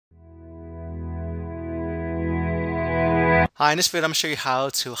Hi, in this video I'm going to show you how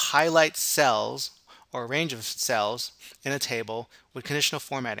to highlight cells or a range of cells in a table with conditional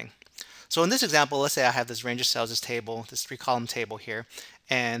formatting. So in this example, let's say I have this range of cells, this table, this three-column table here,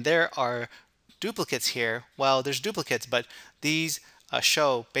 and there are duplicates here. Well, there's duplicates, but these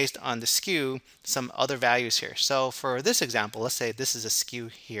show, based on the skew, some other values here. So for this example, let's say this is a skew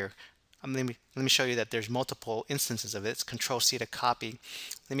here. Let me show you that there's multiple instances of it. It's Control C to copy.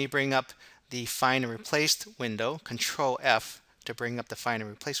 Let me bring up the Find and Replace window, Control F to bring up the Find and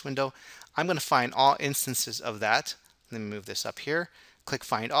Replace window. I'm going to find all instances of that. Let me move this up here. Click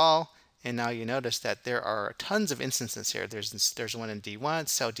Find All, and now you notice that there are tons of instances here. There's one in D1,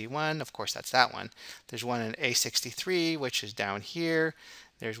 cell D1, of course that's that one. There's one in A63, which is down here.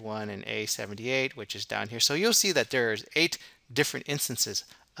 There's one in A78, which is down here. So you'll see that there's 8 different instances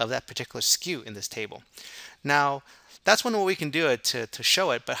of that particular skew in this table. Now, that's one way we can do it to show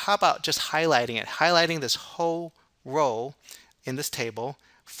it, but how about just highlighting it? Highlighting this whole row in this table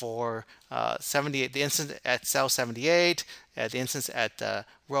for 78, the instance at cell 78, the instance at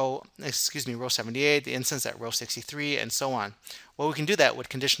row 78, the instance at row 63, and so on. Well, we can do that with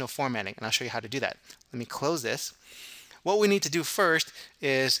conditional formatting, and I'll show you how to do that. Let me close this. What we need to do first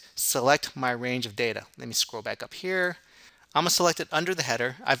is select my range of data. Let me scroll back up here. I'm going to select it under the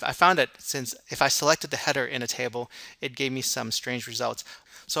header. I found that since if I selected the header in a table, it gave me some strange results.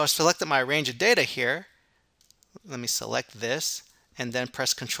 So I selected my range of data here. Let me select this and then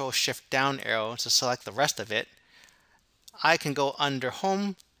press Control Shift down arrow to select the rest of it. I can go under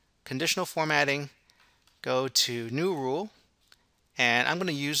Home, Conditional Formatting, go to New Rule, and I'm going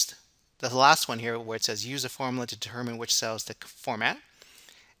to use the last one here where it says use a formula to determine which cells to format.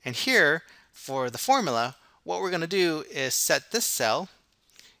 And here for the formula, what we're going to do is set this cell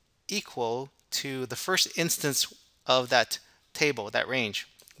equal to the first instance of that table, that range,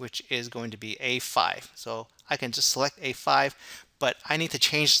 which is going to be A5. So I can just select A5, but I need to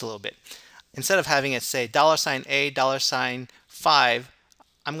change this a little bit. Instead of having it say $A, $5,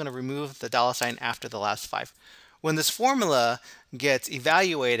 I'm going to remove the $ after the last 5. When this formula gets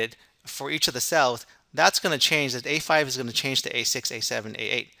evaluated for each of the cells, that's going to change. That A5 is going to change to A6, A7,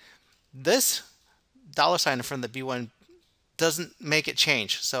 A8. This $ in front of the B1 doesn't make it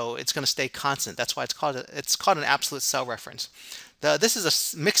change, so it's going to stay constant. That's why it's called an absolute cell reference. This is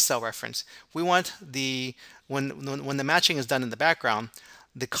a mixed cell reference. We want when the matching is done in the background,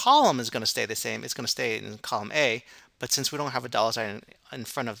 the column is going to stay the same. It's going to stay in column A, but since we don't have a $ in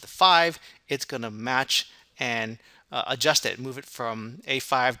front of the 5, it's going to match and adjust it, move it from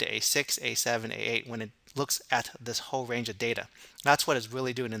A5 to A6, A7, A8 when it looks at this whole range of data. That's what it's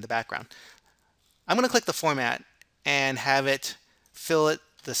really doing in the background. I'm going to click the format and have it fill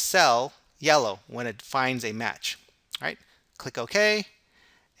the cell yellow when it finds a match. All right, click OK,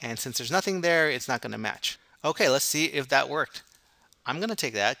 and since there's nothing there, it's not going to match. Okay, let's see if that worked. I'm going to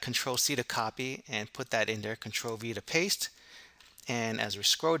take that, Control C to copy and put that in there, Control V to paste. And as we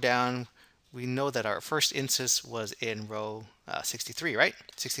scroll down, we know that our first instance was in row 63, right?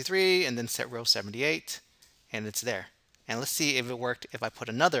 63, and then set row 78, and it's there. And let's see if it worked if I put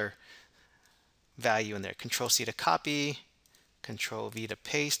another value in there. Control C to copy, Control V to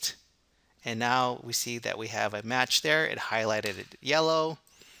paste, and now we see that we have a match there. It highlighted it yellow,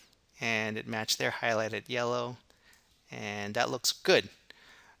 and it matched there, highlighted yellow, and that looks good.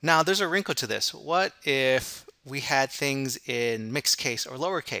 Now there's a wrinkle to this. What if we had things in mixed case or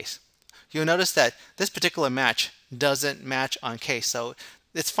lowercase? You'll notice that this particular match doesn't match on case, so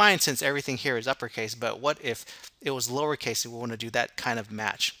it's fine since everything here is uppercase, but what if it was lowercase and we want to do that kind of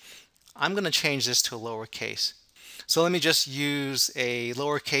match? I'm going to change this to lowercase. So let me just use a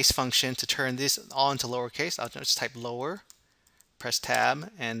lowercase function to turn this all into lowercase. I'll just type lower, press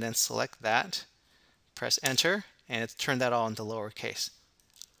tab, and then select that. Press enter, and it's turned that all into lowercase.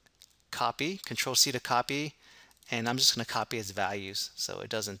 Copy, Control C to copy, and I'm just going to copy its values so it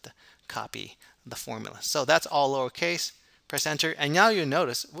doesn't copy the formula. So that's all lowercase. Press enter, and now you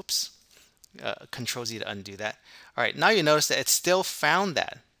notice, whoops, Control Z to undo that. All right, now you notice that it still found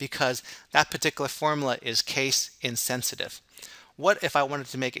that because that particular formula is case insensitive. What if I wanted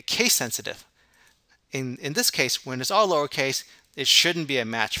to make it case sensitive? In this case, when it's all lowercase, it shouldn't be a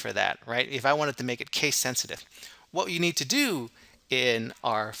match for that, right? If I wanted to make it case sensitive, what you need to do in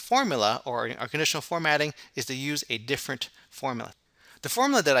our formula or in our conditional formatting is to use a different formula. The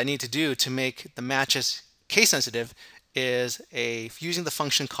formula that I need to do to make the matches case sensitive is using the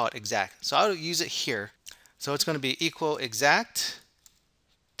function called exact. So I'll use it here. So it's going to be equal exact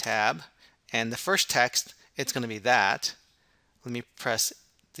tab, and the first text, it's going to be that. Let me press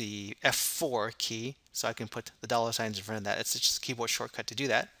the F4 key so I can put the $ in front of that. It's just a keyboard shortcut to do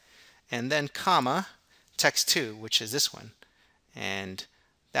that. And then comma text2, which is this one. and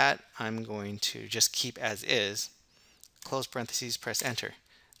that I'm going to just keep as is, close parentheses, press enter.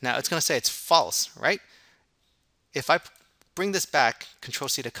 Now it's going to say it's false, right? If I bring this back, Control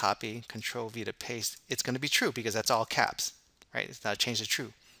C to copy, Control V to paste, it's going to be true because that's all caps, right? It's not changed to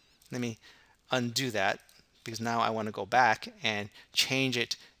true. Let me undo that because now I want to go back and change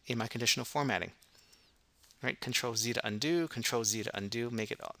it in my conditional formatting. Right? Control Z to undo, Control Z to undo,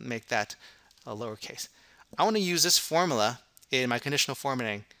 make that a lowercase. I want to use this formula in my conditional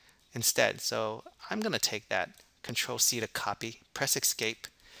formatting instead. So I'm going to take that, Control C to copy, press escape.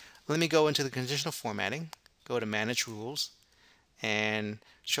 Let me go into the conditional formatting, go to manage rules, and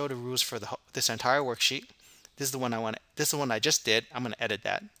show the rules for this entire worksheet. This is the one I want. This is the one I just did. I'm going to edit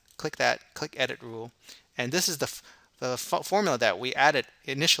that. Click that. Click Edit Rule, and this is the formula that we added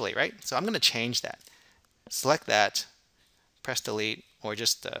initially, right? So I'm going to change that. Select that, press Delete, or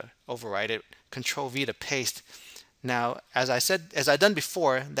just overwrite it. Control V to paste. Now, as I said, as I've done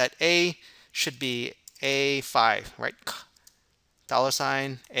before, that A should be A5, right?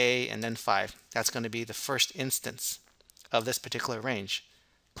 $ A and then 5. That's going to be the first instance of this particular range.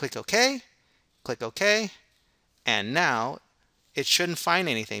 Click OK, and now it shouldn't find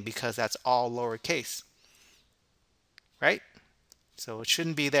anything because that's all lowercase, right? So it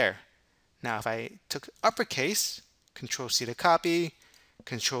shouldn't be there. Now if I took uppercase, Control C to copy,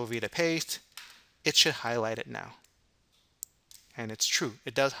 Control V to paste, it should highlight it now. And it's true,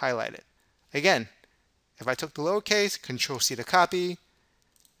 it does highlight it. Again, if I took the lowercase, Control C to copy,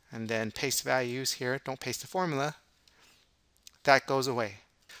 and then paste values here, don't paste the formula, that goes away.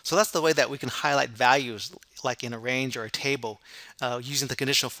 So that's the way that we can highlight values like in a range or a table using the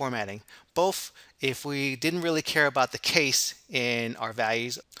conditional formatting. Both if we didn't really care about the case in our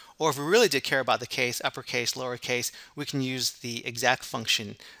values, or if we really did care about the case, uppercase, lowercase, we can use the exact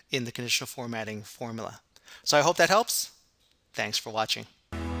function in the conditional formatting formula. So I hope that helps. Thanks for watching.